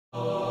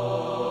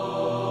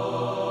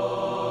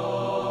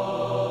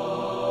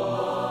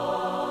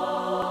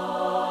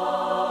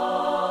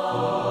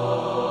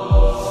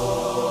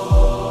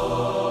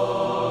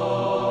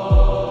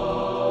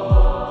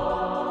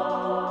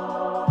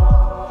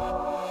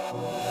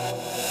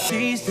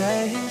These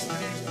days,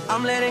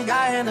 I'm letting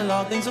God handle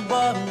all things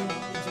above me.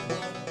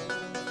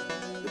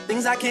 The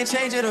things I can't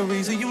change are the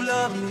reason you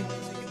love me.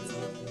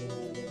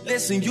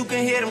 Listen, you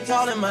can hear them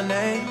calling my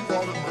name.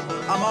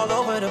 I'm all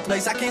over the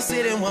place, I can't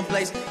sit in one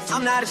place.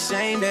 I'm not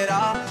ashamed at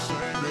all.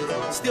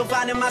 Still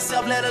finding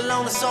myself, let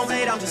alone a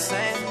soulmate, I'm just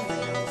saying.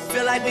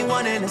 Feel like we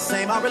one and the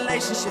same, our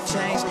relationship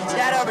changed.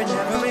 That urban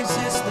never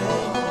existed.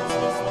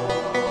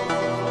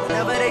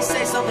 Whenever they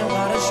say something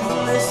about us, you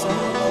listen.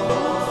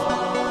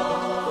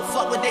 But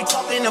fuck what they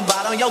talking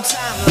about on your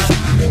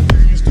timeline.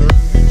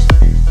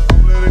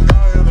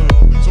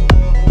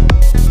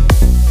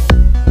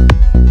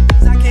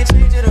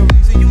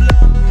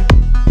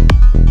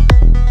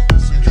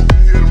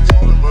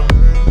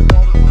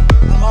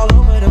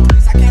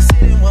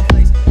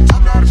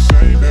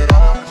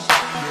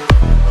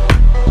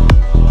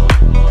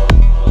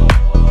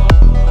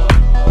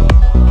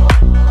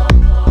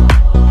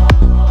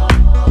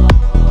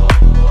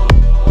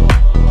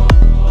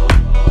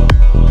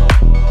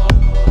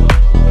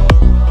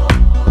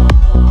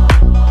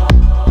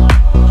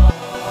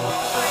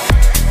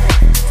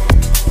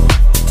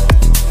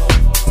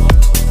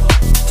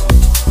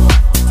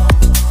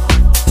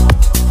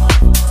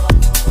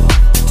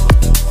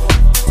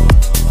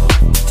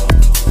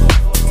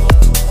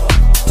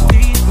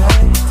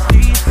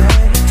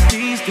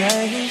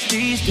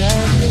 These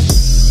days,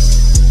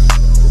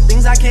 the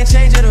things I can't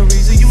change are the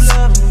reason you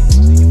love me.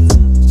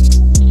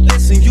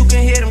 Listen, you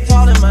can hear them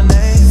calling my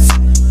name.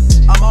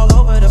 I'm all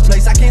over the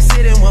place, I can't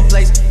sit in one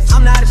place.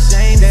 I'm not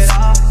ashamed at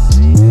all.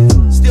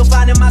 Still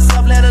finding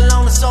myself, let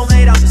alone a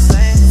soulmate, I'm just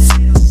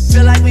saying.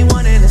 Feel like we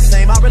one and the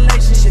same, our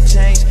relationship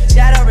changed.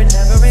 That urban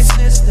never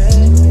existed.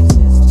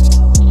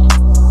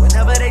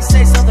 Whenever they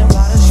say something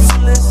about us, you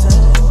listen.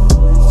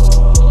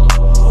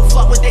 Well,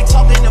 fuck what they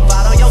talking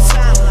about on your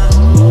timeline.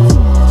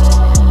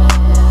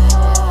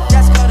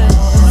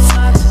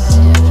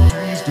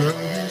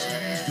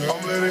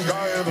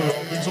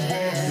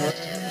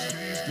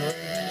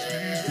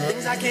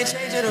 Things I can't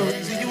change are the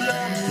reason you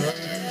love me.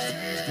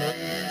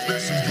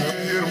 Listen, you can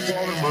hear them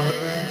calling my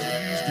name.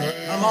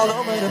 I'm all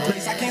over the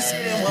place, I can't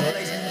sit in one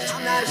place.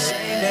 I'm not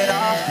ashamed at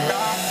all.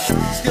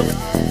 Still